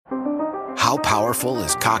How powerful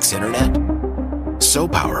is Cox Internet? So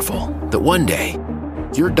powerful that one day,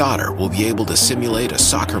 your daughter will be able to simulate a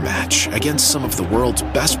soccer match against some of the world's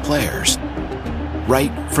best players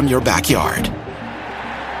right from your backyard.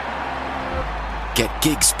 Get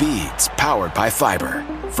gig speeds powered by fiber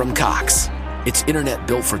from Cox. It's internet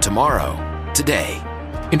built for tomorrow, today.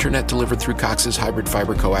 Internet delivered through Cox's hybrid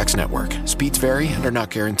fiber coax network. Speeds vary and are not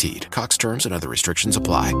guaranteed. Cox terms and other restrictions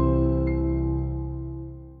apply.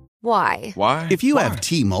 Why? If you have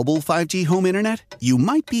T-Mobile 5G home internet, you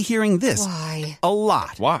might be hearing this Why? a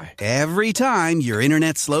lot. Why? Every time your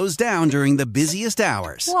internet slows down during the busiest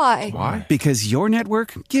hours. Why? Because your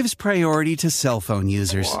network gives priority to cell phone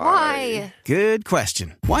users. Why? Good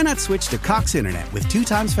question. Why not switch to Cox Internet with 2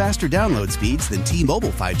 times faster download speeds than T-Mobile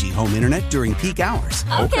 5G home internet during peak hours?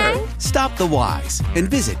 Okay. Stop the whys and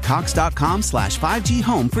visit cox.com/5G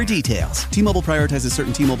home for details. T-Mobile prioritizes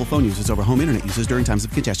certain T-Mobile phone users over home internet users during times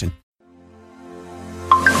of congestion.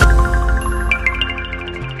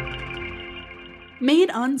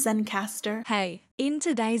 Made on Zencaster. Hey, in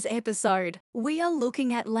today's episode, we are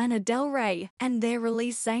looking at Lana Del Rey and their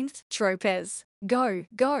release Saint Tropez. Go,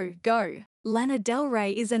 go, go. Lana Del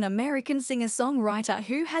Rey is an American singer-songwriter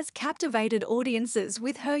who has captivated audiences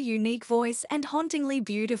with her unique voice and hauntingly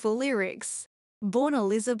beautiful lyrics. Born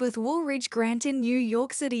Elizabeth Woolridge Grant in New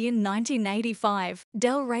York City in 1985,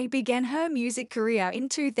 Del Rey began her music career in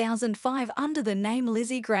 2005 under the name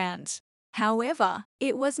Lizzie Grant. However,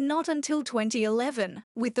 it was not until 2011,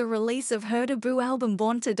 with the release of her debut album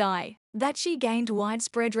Born to Die, that she gained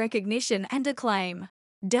widespread recognition and acclaim.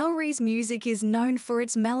 Del Rey's music is known for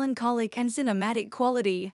its melancholic and cinematic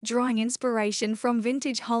quality, drawing inspiration from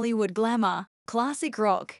vintage Hollywood glamour, classic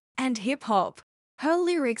rock, and hip-hop. Her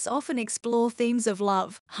lyrics often explore themes of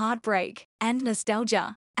love, heartbreak, and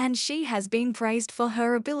nostalgia, and she has been praised for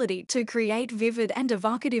her ability to create vivid and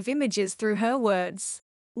evocative images through her words.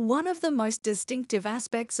 One of the most distinctive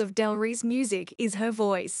aspects of Del Rey's music is her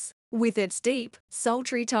voice. With its deep,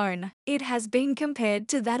 sultry tone, it has been compared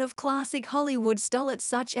to that of classic Hollywood stars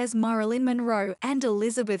such as Marilyn Monroe and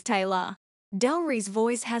Elizabeth Taylor. Del Rey's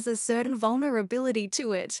voice has a certain vulnerability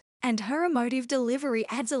to it, and her emotive delivery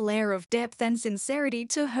adds a layer of depth and sincerity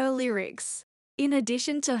to her lyrics. In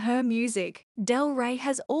addition to her music, Del Rey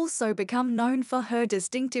has also become known for her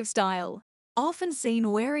distinctive style. Often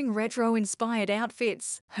seen wearing retro-inspired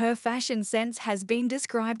outfits, her fashion sense has been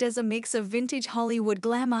described as a mix of vintage Hollywood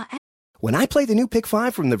glamour and When I play the new Pick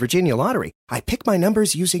 5 from the Virginia Lottery, I pick my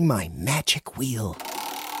numbers using my magic wheel.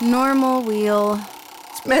 Normal wheel.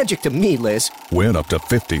 It's magic to me, Liz. Win up to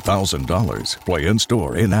 $50,000. Play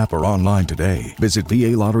in-store, in-app, or online today. Visit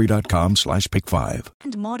VALottery.com/pick5.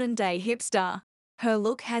 modern-day hipster. Her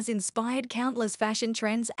look has inspired countless fashion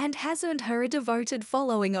trends and has earned her a devoted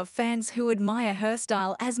following of fans who admire her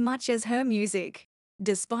style as much as her music.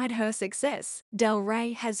 Despite her success, Del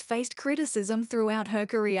Rey has faced criticism throughout her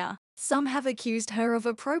career. Some have accused her of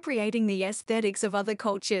appropriating the aesthetics of other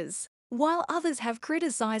cultures, while others have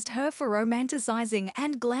criticized her for romanticizing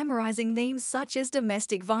and glamorizing themes such as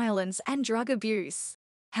domestic violence and drug abuse.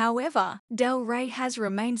 However, Del Rey has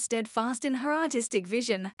remained steadfast in her artistic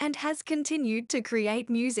vision and has continued to create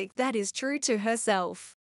music that is true to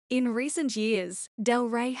herself. In recent years, Del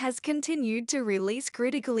Rey has continued to release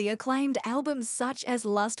critically acclaimed albums such as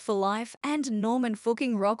Lust for Life and Norman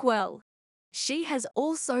Fucking Rockwell. She has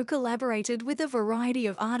also collaborated with a variety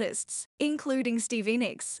of artists, including Stevie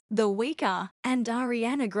Nicks, The Weeknd, and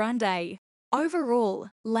Ariana Grande. Overall,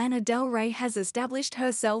 Lana Del Rey has established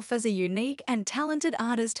herself as a unique and talented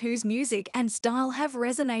artist whose music and style have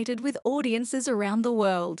resonated with audiences around the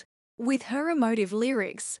world. With her emotive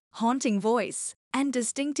lyrics, haunting voice, and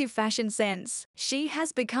distinctive fashion sense, she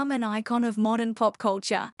has become an icon of modern pop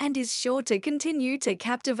culture and is sure to continue to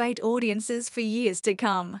captivate audiences for years to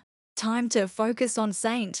come. Time to focus on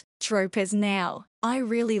Saint Tropez now. I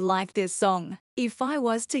really like this song. If I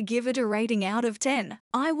was to give it a rating out of 10,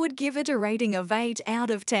 I would give it a rating of 8 out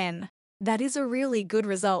of 10. That is a really good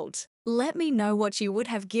result. Let me know what you would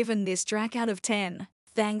have given this track out of 10.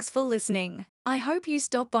 Thanks for listening. I hope you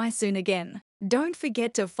stop by soon again. Don't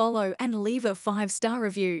forget to follow and leave a 5-star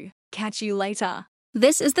review. Catch you later.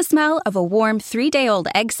 This is the smell of a warm 3-day-old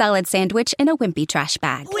egg salad sandwich in a wimpy trash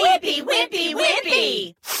bag. Wimpy, wimpy,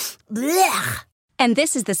 wimpy! Blech. And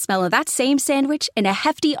this is the smell of that same sandwich in a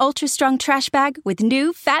hefty, ultra-strong trash bag with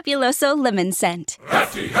new Fabuloso lemon scent.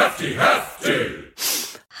 Hefty, hefty, hefty!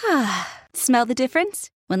 Smell the difference?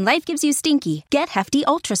 When life gives you stinky, get Hefty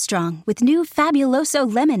Ultra Strong with new Fabuloso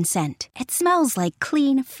lemon scent. It smells like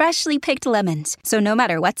clean, freshly picked lemons. So no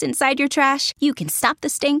matter what's inside your trash, you can stop the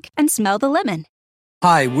stink and smell the lemon.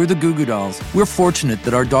 Hi, we're the Goo Goo Dolls. We're fortunate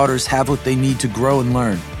that our daughters have what they need to grow and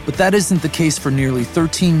learn. But that isn't the case for nearly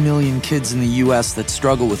 13 million kids in the U.S. that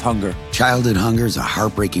struggle with hunger. Childhood hunger is a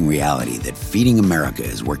heartbreaking reality that Feeding America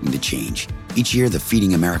is working to change. Each year, the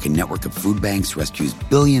Feeding America network of food banks rescues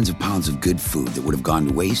billions of pounds of good food that would have gone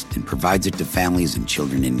to waste and provides it to families and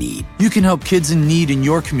children in need. You can help kids in need in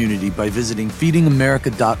your community by visiting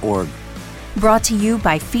feedingamerica.org. Brought to you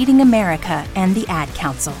by Feeding America and the Ad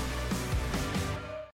Council.